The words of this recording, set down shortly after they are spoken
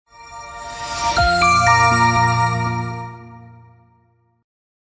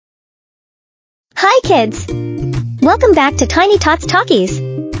kids! Welcome back to Tiny Tots Talkies.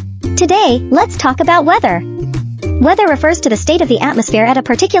 Today, let's talk about weather. Weather refers to the state of the atmosphere at a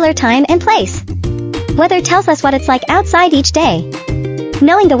particular time and place. Weather tells us what it's like outside each day.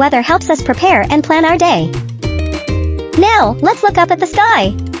 Knowing the weather helps us prepare and plan our day. Now, let's look up at the sky.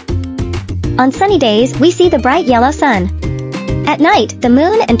 On sunny days, we see the bright yellow sun. At night, the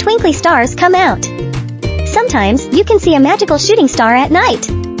moon and twinkly stars come out. Sometimes, you can see a magical shooting star at night.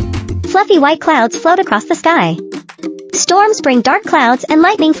 Fluffy white clouds float across the sky. Storms bring dark clouds and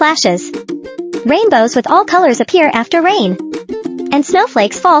lightning flashes. Rainbows with all colors appear after rain. And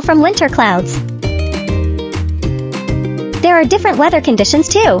snowflakes fall from winter clouds. There are different weather conditions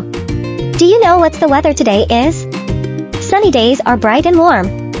too. Do you know what's the weather today is? Sunny days are bright and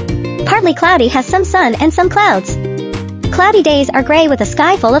warm. Partly cloudy has some sun and some clouds. Cloudy days are gray with a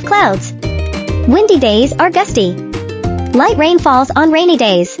sky full of clouds. Windy days are gusty. Light rain falls on rainy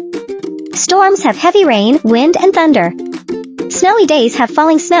days. Storms have heavy rain, wind and thunder. Snowy days have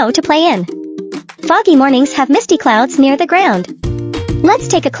falling snow to play in. Foggy mornings have misty clouds near the ground. Let's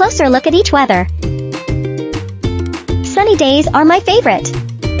take a closer look at each weather. Sunny days are my favorite.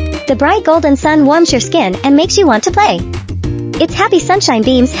 The bright golden sun warms your skin and makes you want to play. Its happy sunshine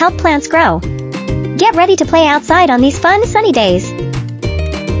beams help plants grow. Get ready to play outside on these fun sunny days.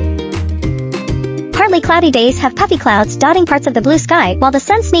 Partly cloudy days have puffy clouds dotting parts of the blue sky while the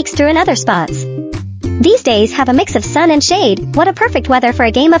sun sneaks through in other spots. These days have a mix of sun and shade. What a perfect weather for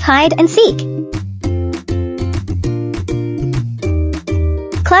a game of hide and seek.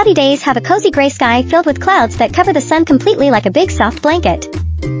 Cloudy days have a cozy gray sky filled with clouds that cover the sun completely like a big soft blanket.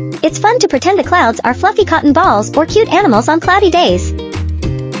 It's fun to pretend the clouds are fluffy cotton balls or cute animals on cloudy days.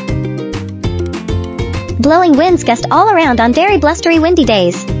 Blowing winds gust all around on very blustery windy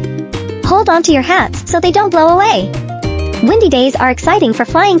days. Hold on to your hats so they don't blow away. Windy days are exciting for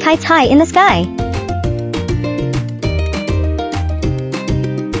flying kites high in the sky.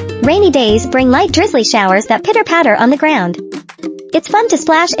 Rainy days bring light drizzly showers that pitter-patter on the ground. It's fun to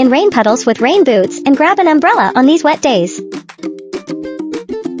splash in rain puddles with rain boots and grab an umbrella on these wet days.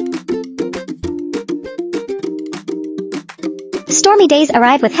 Stormy days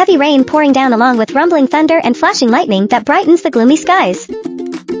arrive with heavy rain pouring down along with rumbling thunder and flashing lightning that brightens the gloomy skies.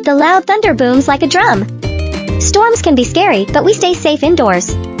 The loud thunder booms like a drum. Storms can be scary, but we stay safe indoors.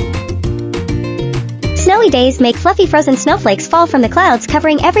 Snowy days make fluffy frozen snowflakes fall from the clouds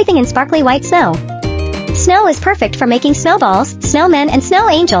covering everything in sparkly white snow. Snow is perfect for making snowballs, snowmen and snow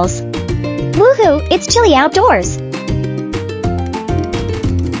angels. Woohoo, it's chilly outdoors.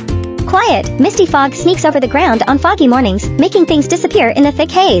 Quiet, misty fog sneaks over the ground on foggy mornings, making things disappear in the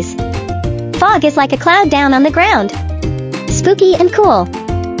thick haze. Fog is like a cloud down on the ground. Spooky and cool.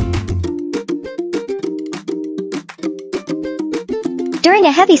 During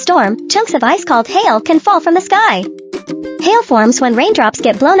a heavy storm, chunks of ice called hail can fall from the sky. Hail forms when raindrops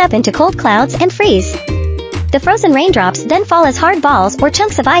get blown up into cold clouds and freeze. The frozen raindrops then fall as hard balls or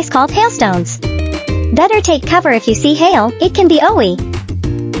chunks of ice called hailstones. Better take cover if you see hail, it can be ooey.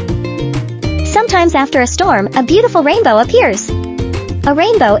 Sometimes after a storm, a beautiful rainbow appears. A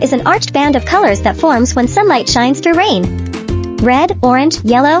rainbow is an arched band of colors that forms when sunlight shines through rain. Red, orange,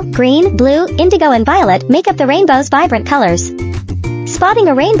 yellow, green, blue, indigo and violet make up the rainbow's vibrant colors. Spotting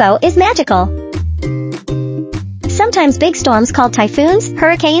a rainbow is magical. Sometimes big storms called typhoons,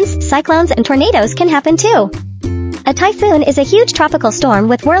 hurricanes, cyclones and tornadoes can happen too. A typhoon is a huge tropical storm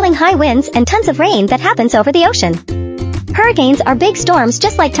with whirling high winds and tons of rain that happens over the ocean. Hurricanes are big storms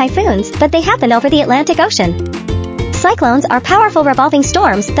just like typhoons, but they happen over the Atlantic Ocean. Cyclones are powerful revolving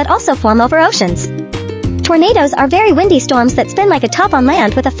storms that also form over oceans. Tornadoes are very windy storms that spin like a top on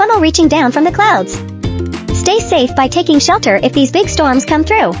land with a funnel reaching down from the clouds. Stay safe by taking shelter if these big storms come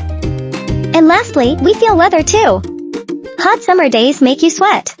through. And lastly, we feel weather too. Hot summer days make you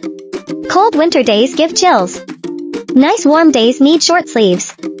sweat. Cold winter days give chills. Nice warm days need short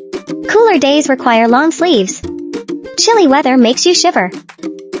sleeves. Cooler days require long sleeves. Chilly weather makes you shiver.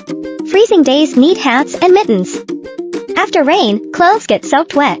 Freezing days need hats and mittens. After rain, clothes get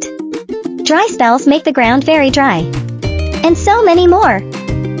soaked wet. Dry spells make the ground very dry. And so many more.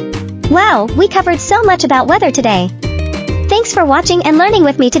 Wow, we covered so much about weather today. Thanks for watching and learning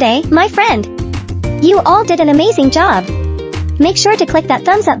with me today, my friend. You all did an amazing job. Make sure to click that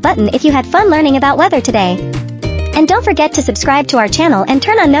thumbs up button if you had fun learning about weather today. And don't forget to subscribe to our channel and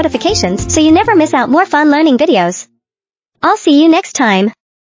turn on notifications so you never miss out more fun learning videos. I'll see you next time.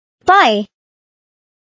 Bye.